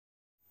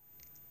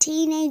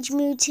Teenage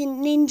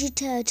Mutant Ninja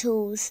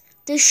Turtles,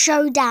 The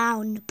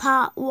Showdown,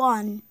 Part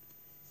 1.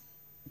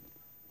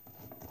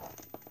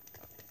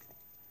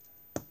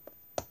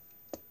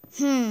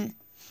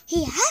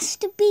 He has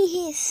to be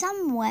here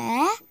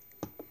somewhere.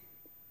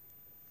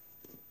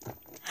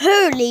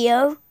 Who,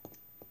 Leo?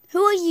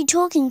 Who are you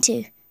talking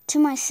to? To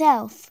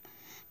myself.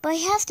 But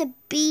he has to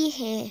be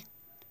here.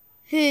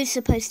 Who's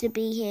supposed to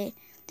be here?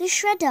 The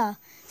Shredder.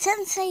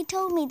 Sensei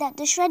told me that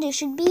the Shredder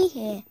should be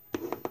here.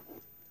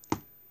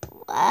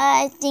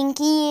 I think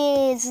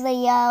he is,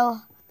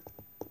 Leo.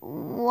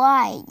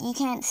 Why? You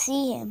can't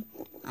see him.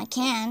 I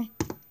can.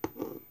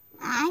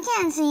 I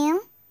can't see him.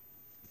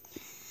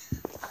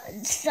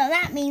 So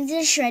that means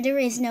the Shredder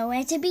is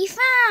nowhere to be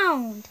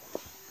found.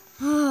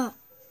 You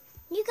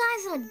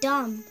guys are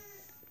dumb.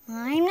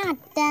 I'm not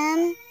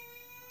dumb.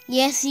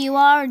 Yes, you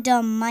are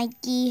dumb,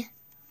 Mikey.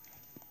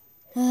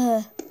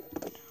 Oh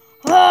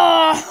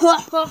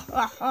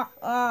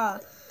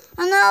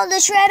no, the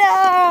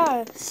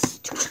Shredder!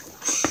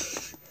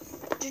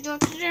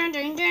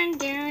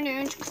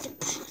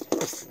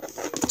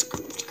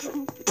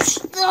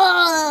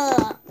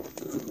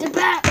 Get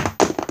back!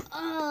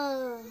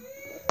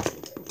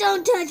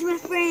 Don't touch my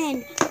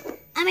friend.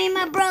 I mean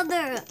my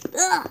brother.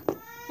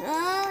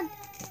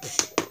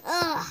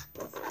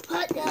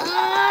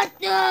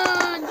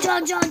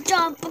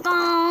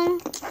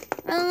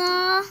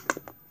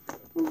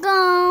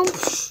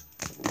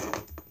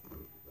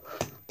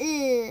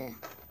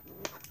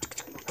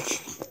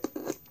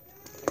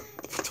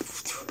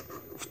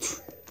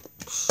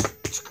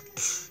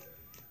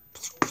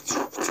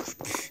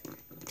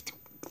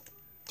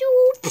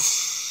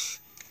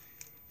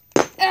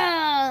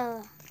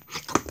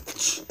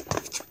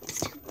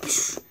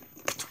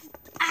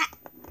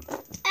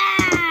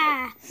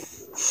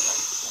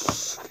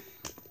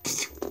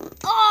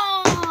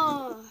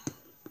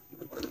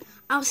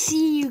 I'll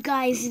see you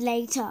guys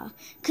later.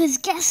 'Cause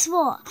guess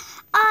what?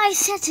 I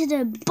set it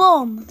a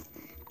bomb.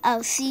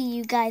 I'll see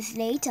you guys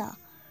later.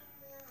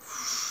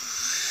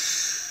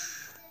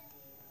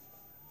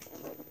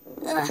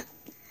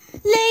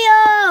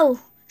 Leo!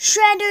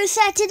 Shredder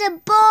set it a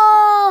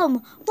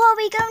bomb! What are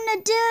we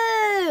gonna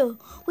do?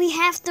 We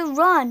have to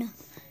run.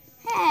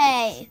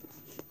 Hey,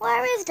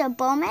 where is the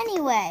bomb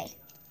anyway?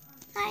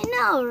 I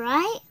know,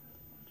 right?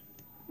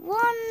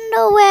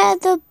 Wonder where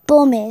the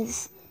bomb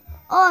is.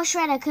 Oh,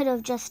 Shredder could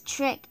have just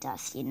tricked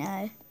us, you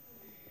know.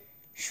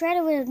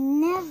 Shredder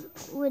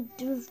would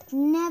have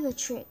never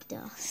tricked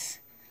us.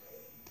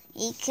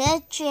 He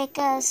could trick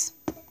us.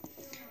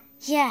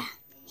 Yeah,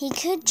 he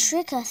could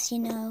trick us, you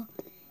know.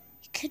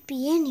 It could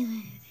be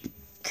anywhere.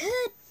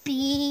 Could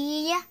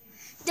be.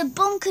 The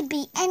bomb could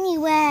be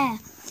anywhere.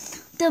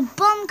 The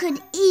bomb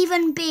could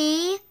even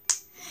be.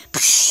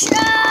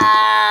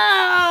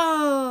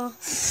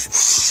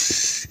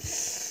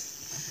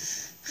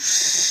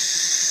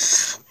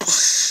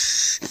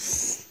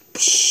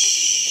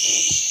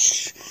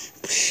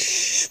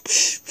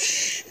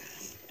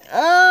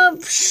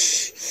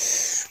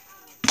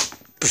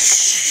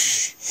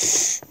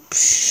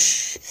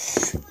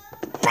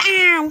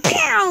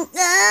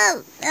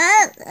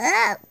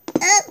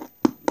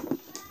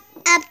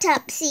 Up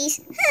topsies.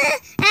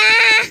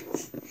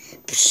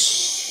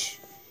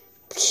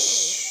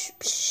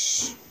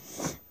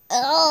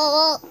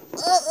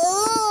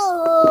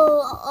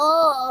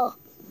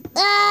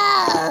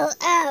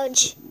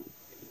 Ouch.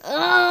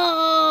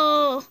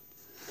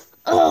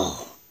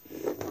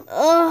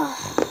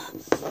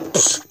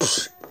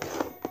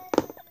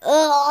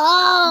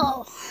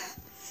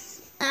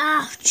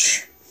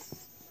 Ouch.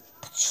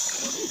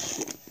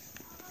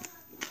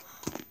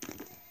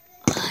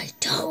 I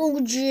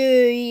told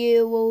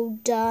you will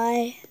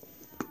die.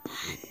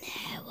 And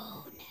I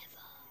will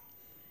never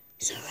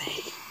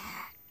surrender.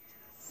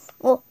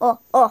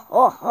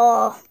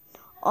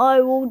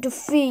 I will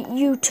defeat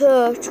you,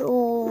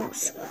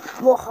 turtles.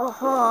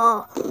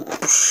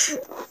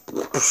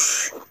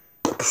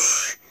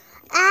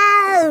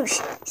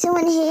 Ouch!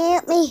 Someone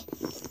help me.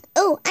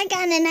 Oh, I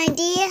got an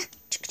idea.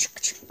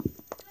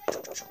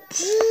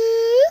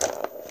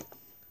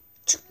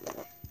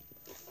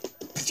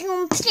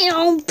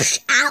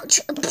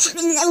 Ouch.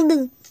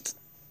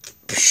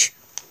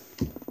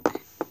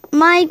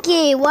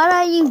 Mikey, what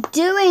are you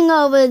doing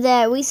over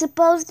there? We're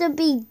supposed to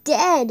be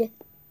dead.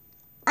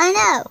 I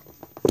know.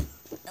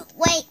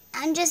 Wait,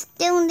 I'm just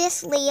doing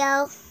this,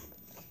 Leo.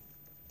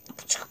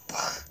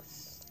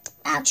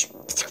 Ouch.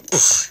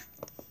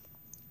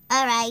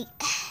 Alright.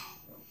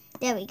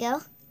 There we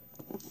go.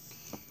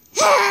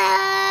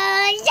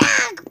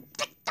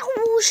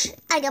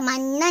 I got my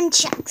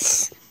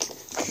nunchucks.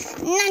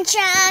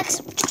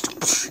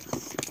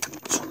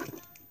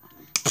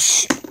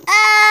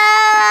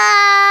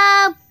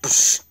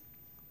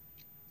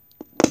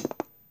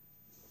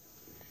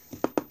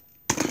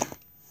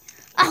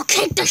 I'll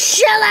kick the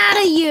shell out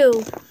of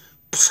you.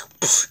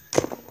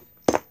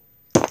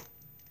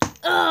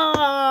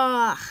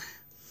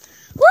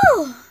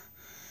 Woo!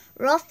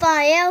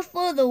 Raphael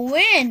for the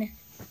win.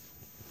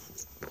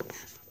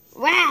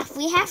 Raph,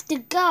 we have to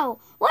go.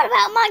 What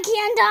about Mikey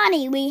and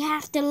Donnie? We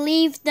have to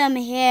leave them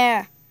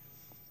here.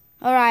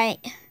 Alright,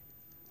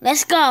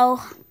 let's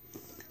go.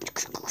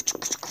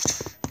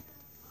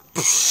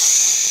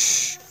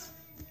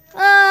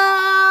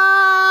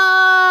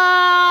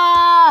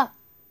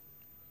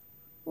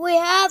 We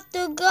have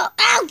to go.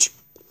 Ouch!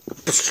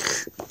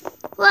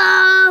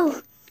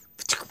 Whoa!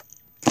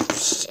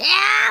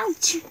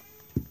 Ouch!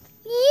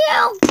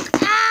 You!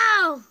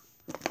 Ow!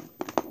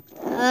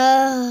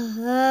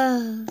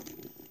 I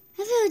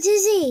feel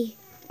dizzy.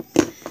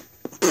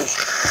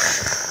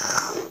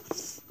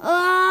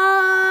 Oh!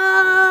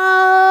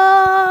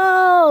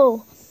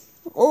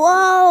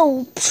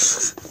 Whoa!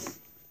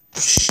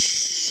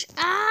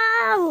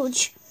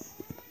 Ouch!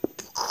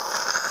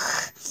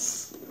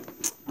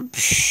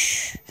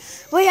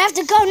 We have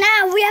to go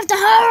now. We have to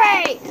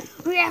hurry.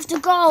 We have to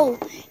go.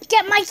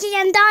 Get Mikey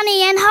and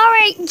Donnie and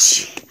hurry.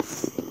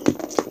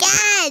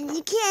 Dad,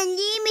 you can't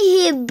leave me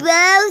here,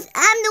 bros.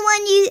 I'm the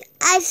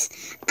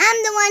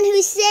one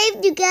who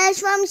saved you guys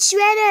from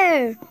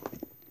Shredder.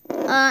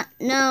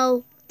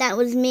 No, that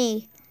was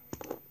me.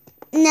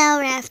 No,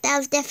 Raph, that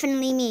was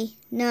definitely me.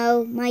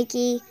 No,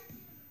 Mikey,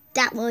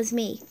 that was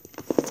me.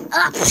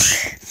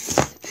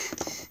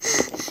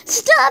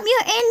 Stop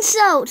your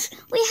insults.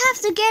 We have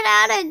to get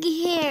out of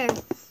here.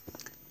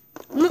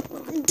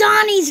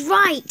 Donnie's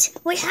right.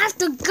 We have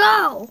to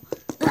go.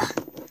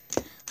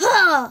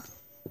 Oh,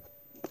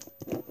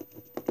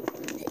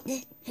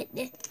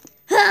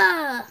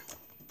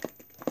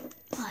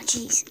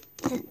 jeez.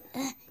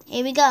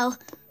 Here we go.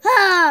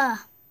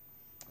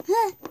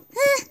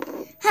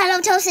 Hello,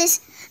 Tosis.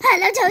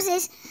 Hello,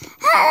 Tosis.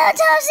 Hello,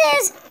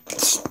 Tosis.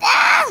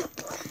 Ah!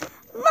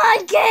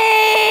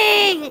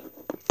 Mikey!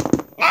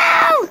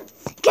 No!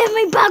 Give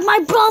me back my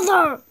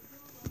brother!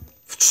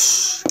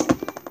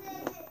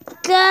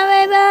 Give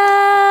me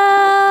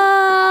back!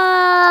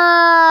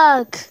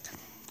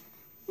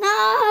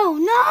 No,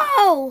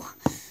 no!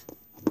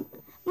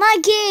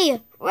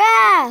 Mikey!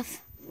 Raph!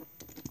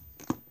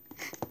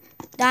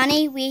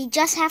 Donnie, we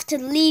just have to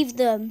leave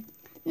them.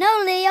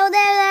 No, Leo,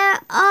 they're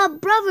our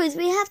brothers.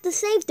 We have to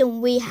save them.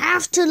 We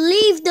have to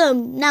leave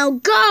them. Now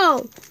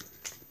go!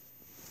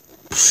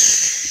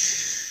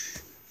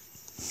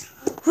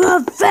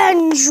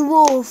 Revenge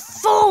will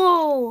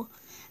fall,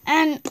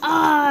 and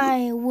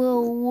I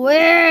will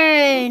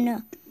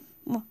win.